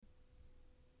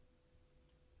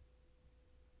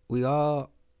We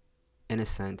all, in a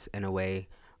sense, in a way,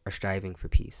 are striving for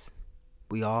peace.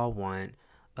 We all want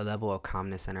a level of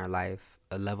calmness in our life,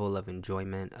 a level of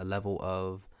enjoyment, a level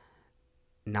of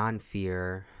non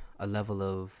fear, a level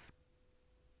of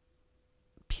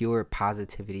pure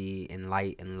positivity and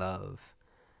light and love.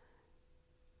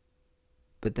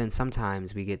 But then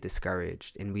sometimes we get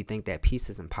discouraged and we think that peace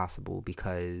is impossible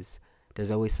because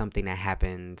there's always something that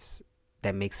happens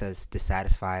that makes us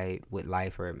dissatisfied with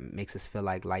life, or it makes us feel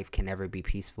like life can never be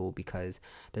peaceful because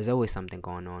there's always something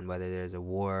going on, whether there's a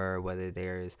war, whether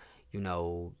there's, you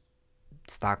know,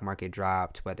 stock market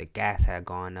dropped, whether gas had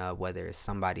gone up, whether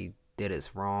somebody did us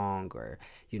wrong, or,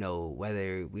 you know,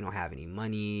 whether we don't have any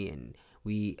money. And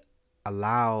we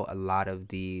allow a lot of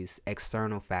these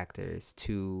external factors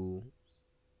to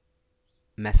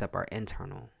mess up our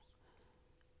internal.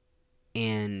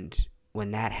 And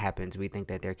when that happens, we think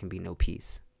that there can be no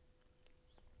peace.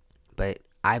 But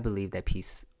I believe that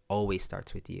peace always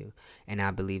starts with you. And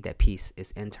I believe that peace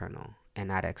is internal and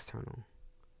not external.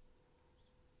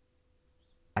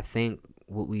 I think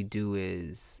what we do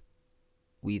is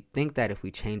we think that if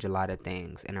we change a lot of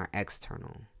things in our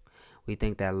external, we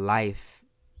think that life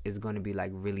is going to be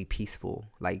like really peaceful.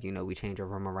 Like, you know, we change our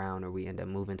room around or we end up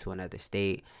moving to another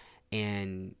state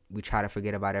and we try to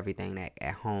forget about everything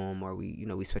at home, or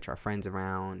we switch our friends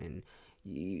around, and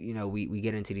we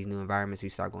get into these new environments, we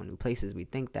start going new places, we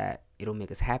think that it'll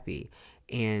make us happy.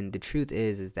 And the truth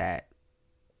is that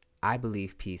I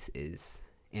believe peace is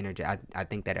energy. I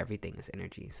think that everything is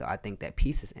energy. So I think that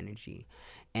peace is energy.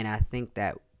 And I think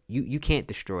that you can't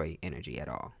destroy energy at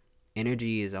all.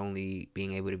 Energy is only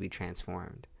being able to be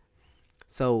transformed.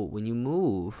 So when you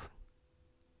move,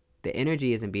 the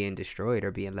energy isn't being destroyed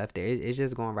or being left there. It's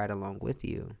just going right along with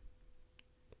you.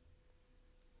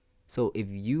 So if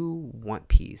you want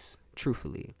peace,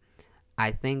 truthfully,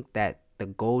 I think that the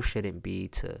goal shouldn't be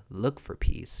to look for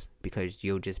peace because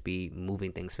you'll just be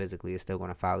moving things physically. It's still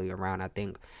going to follow you around. I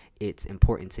think it's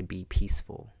important to be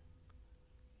peaceful,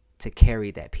 to carry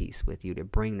that peace with you, to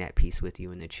bring that peace with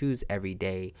you, and to choose every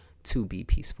day to be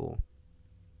peaceful.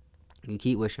 You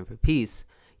keep wishing for peace,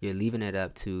 you're leaving it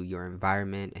up to your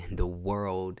environment and the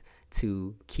world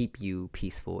to keep you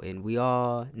peaceful. And we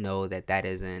all know that that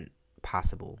isn't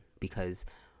possible because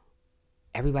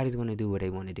everybody's going to do what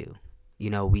they want to do.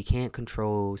 We can't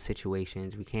control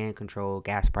situations. We can't control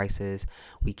gas prices.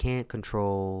 We can't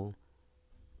control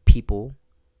people,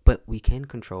 but we can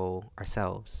control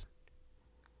ourselves.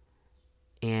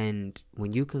 And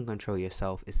when you can control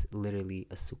yourself, it's literally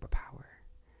a superpower.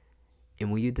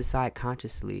 And when you decide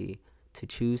consciously to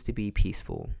choose to be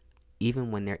peaceful,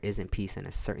 even when there isn't peace in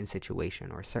a certain situation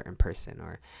or a certain person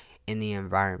or in the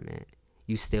environment,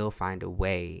 you still find a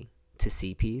way to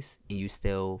see peace, and you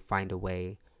still find a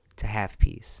way to have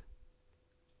peace.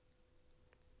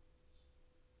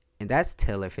 And that's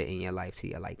tailor fitting your life to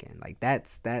your liking. Like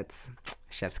that's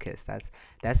chef's kiss.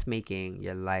 That's making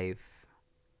your life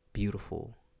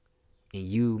beautiful, and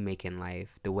you making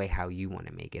life the way how you want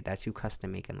to make it. That's you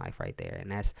custom making life right there. And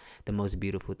that's the most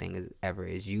beautiful thing ever,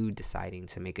 is you deciding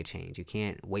to make a change. You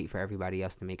can't wait for everybody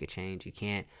else to make a change. You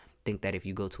can't think that if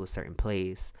you go to a certain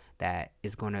place that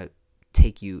is going to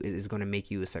is going to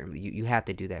make you a certain, you have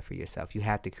to do that for yourself. You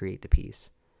have to create the peace.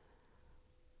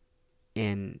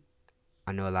 And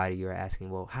I know a lot of you are asking,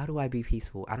 well, how do I be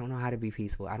peaceful? I don't know how to be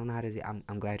peaceful. I don't know how to.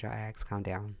 I'm glad y'all asked. Calm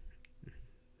down.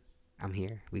 I'm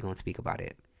here. We're going to speak about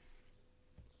it.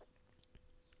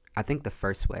 I think the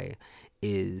first way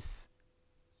is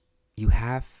you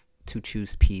have to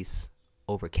choose peace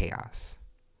over chaos.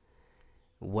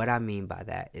 What I mean by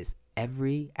that is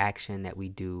every action that we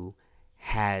do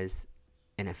has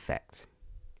an effect.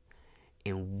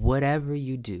 And whatever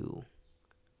you do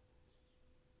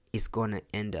is going to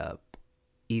end up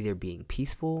either being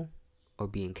peaceful or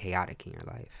being chaotic in your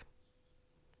life.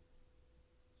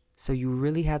 So you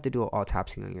really have to do an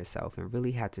autopsy on yourself and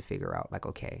really have to figure out, like,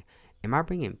 okay, am I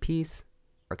bringing peace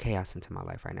or chaos into my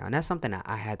life right now? And that's something that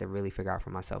I had to really figure out for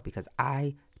myself, because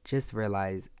I just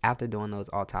realized after doing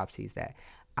those autopsies that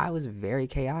I was very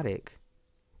chaotic,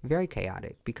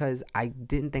 because I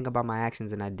didn't think about my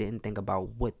actions and I didn't think about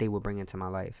what they would bring into my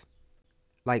life.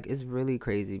 Like, it's really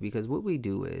crazy because what we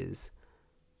do is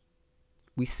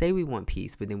we say we want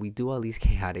peace, but then we do all these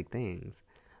chaotic things.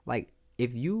 Like,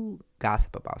 if you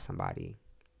gossip about somebody,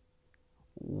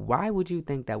 why would you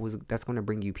think that's going to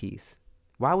bring you peace?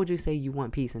 Why would you say you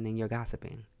want peace and then you're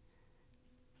gossiping?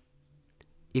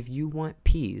 If you want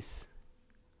peace,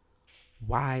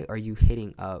 why are you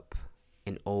hitting up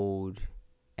an old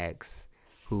ex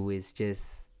who is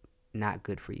just not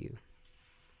good for you?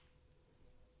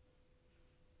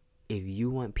 If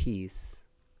you want peace,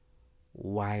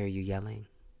 why are you yelling?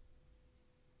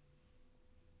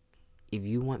 If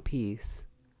you want peace,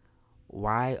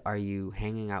 why are you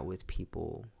hanging out with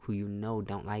people who you know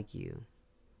don't like you?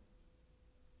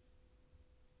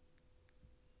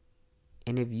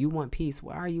 And if you want peace,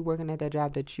 why are you working at that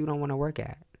job that you don't want to work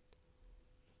at?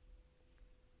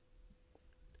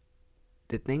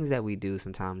 The things that we do,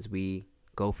 sometimes we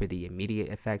go for the immediate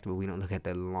effect, but we don't look at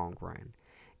the long run.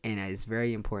 And it's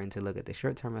very important to look at the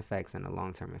short term effects and the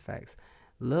long term effects.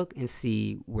 Look and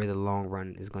see where the long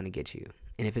run is going to get you.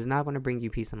 And if it's not going to bring you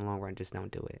peace in the long run, just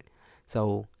don't do it.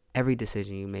 So every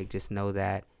decision you make, just know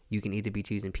that you can either be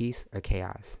choosing peace or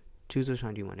chaos. Choose which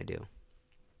one you want to do.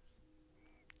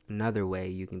 Another way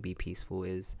you can be peaceful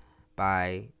is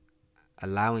by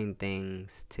allowing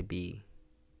things to be.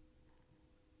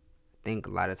 I think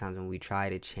a lot of times when we try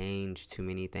to change too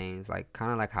many things, like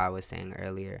kind of like how I was saying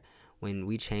earlier, when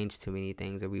we change too many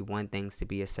things, or we want things to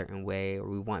be a certain way, or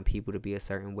we want people to be a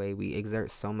certain way, we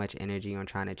exert so much energy on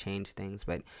trying to change things,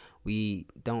 but we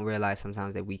don't realize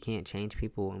sometimes that we can't change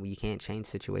people, and we can't change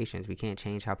situations. We can't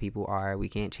change how people are. We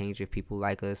can't change if people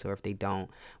like us or if they don't.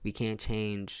 We can't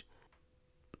change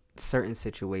certain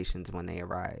situations when they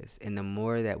arise. And the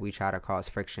more that we try to cause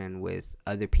friction with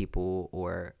other people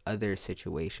or other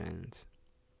situations,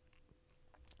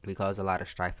 we cause a lot of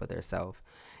strife with ourselves.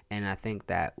 And I think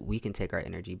that we can take our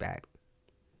energy back.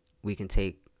 We can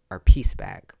take our peace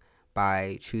back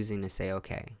by choosing to say,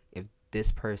 okay, if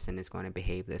this person is going to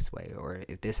behave this way, or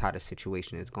if this how the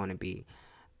situation is going to be,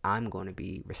 I'm going to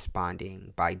be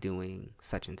responding by doing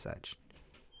such and such.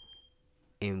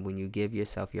 And when you give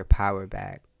yourself your power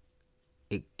back,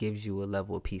 it gives you a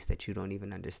level of peace that you don't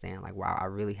even understand. Like, wow, I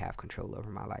really have control over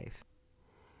my life.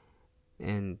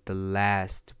 And the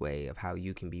last way of how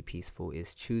you can be peaceful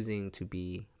is choosing to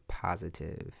be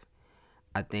positive.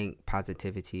 I think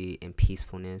positivity and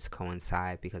peacefulness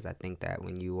coincide, because I think that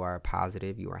when you are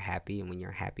positive, you are happy. And when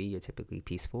you're happy, you're typically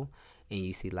peaceful. And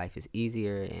you see life is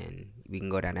easier. And we can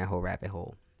go down that whole rabbit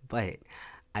hole. But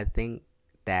I think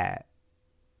that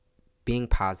being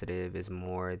positive is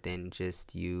more than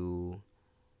just you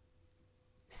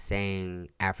saying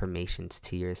affirmations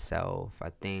to yourself. I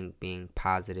think being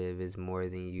positive is more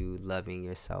than you loving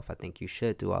yourself. I think you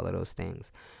should do all of those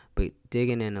things. But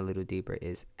digging in a little deeper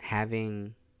is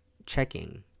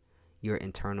checking your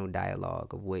internal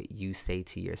dialogue of what you say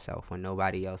to yourself when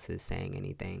nobody else is saying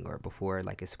anything, or before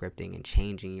like a scripting, and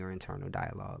changing your internal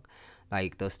dialogue.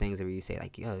 Like those things where you say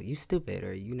like, yo, you stupid,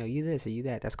 or you this or you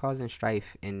that. That's causing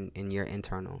strife in your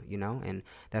internal, and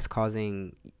that's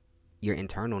causing your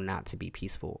internal not to be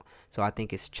peaceful. So I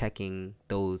think it's checking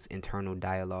those internal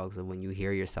dialogues of when you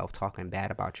hear yourself talking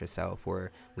bad about yourself,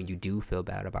 or when you do feel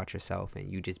bad about yourself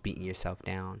and you just beating yourself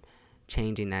down,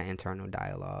 changing that internal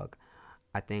dialogue.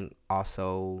 I think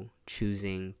also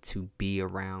choosing to be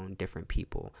around different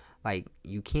people. Like,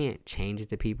 you can't change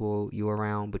the people you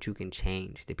around, but you can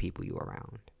change the people you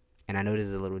around. And I know this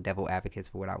is a little devil advocate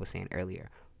for what I was saying earlier,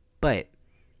 but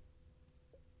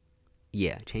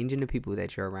yeah, changing the people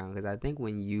that you're around. Because I think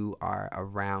when you are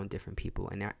around different people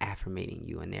and they're affirmating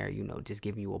you, and they're, just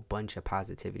giving you a bunch of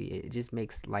positivity, it just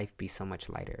makes life be so much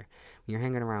lighter. When you're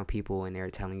hanging around people and they're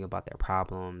telling you about their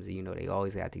problems, they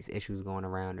always got these issues going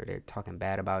around, or they're talking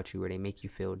bad about you, or they make you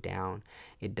feel down,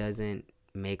 it doesn't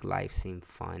make life seem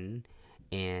fun,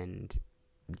 and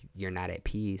you're not at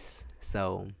peace.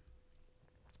 So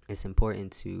it's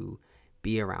important to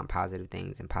be around positive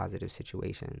things and positive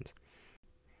situations.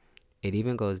 It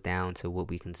even goes down to what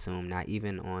we consume, not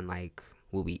even on like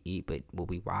what we eat, but what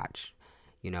we watch,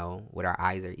 what our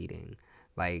eyes are eating.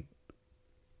 Like,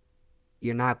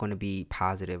 you're not going to be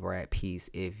positive or at peace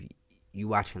if you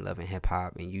watching Love and Hip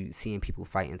Hop and you seeing people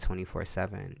fighting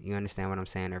 24/7. You understand what I'm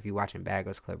saying? Or if you watching Bad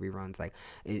Girls Club reruns, like,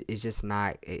 it's just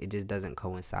not, it just doesn't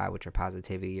coincide with your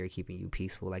positivity or keeping you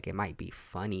peaceful. Like, it might be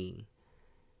funny,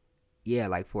 yeah,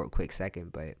 like for a quick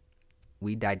second, but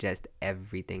we digest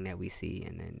everything that we see,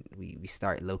 and then we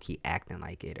start low-key acting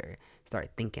like it, or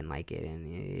start thinking like it,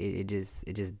 and it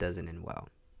just doesn't end well.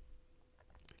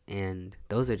 And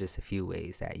those are just a few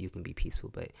ways that you can be peaceful,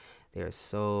 but there are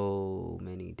so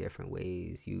many different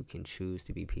ways you can choose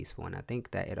to be peaceful. And I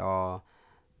think that it all,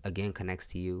 again, connects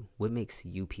to you. What makes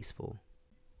you peaceful?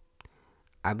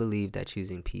 I believe that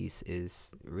choosing peace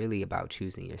is really about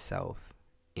choosing yourself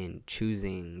and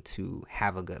choosing to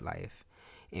have a good life.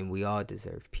 And we all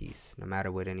deserve peace, no matter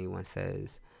what anyone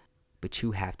says, but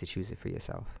you have to choose it for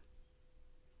yourself.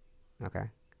 Okay?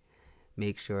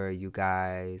 Make sure you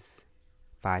guys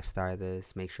 5-star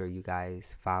this. Make sure you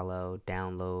guys follow,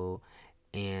 download,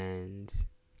 and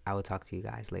I will talk to you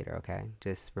guys later, okay?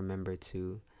 Just remember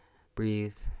to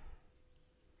breathe,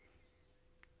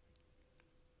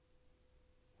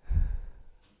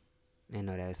 and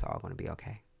know that it's all going to be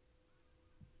okay.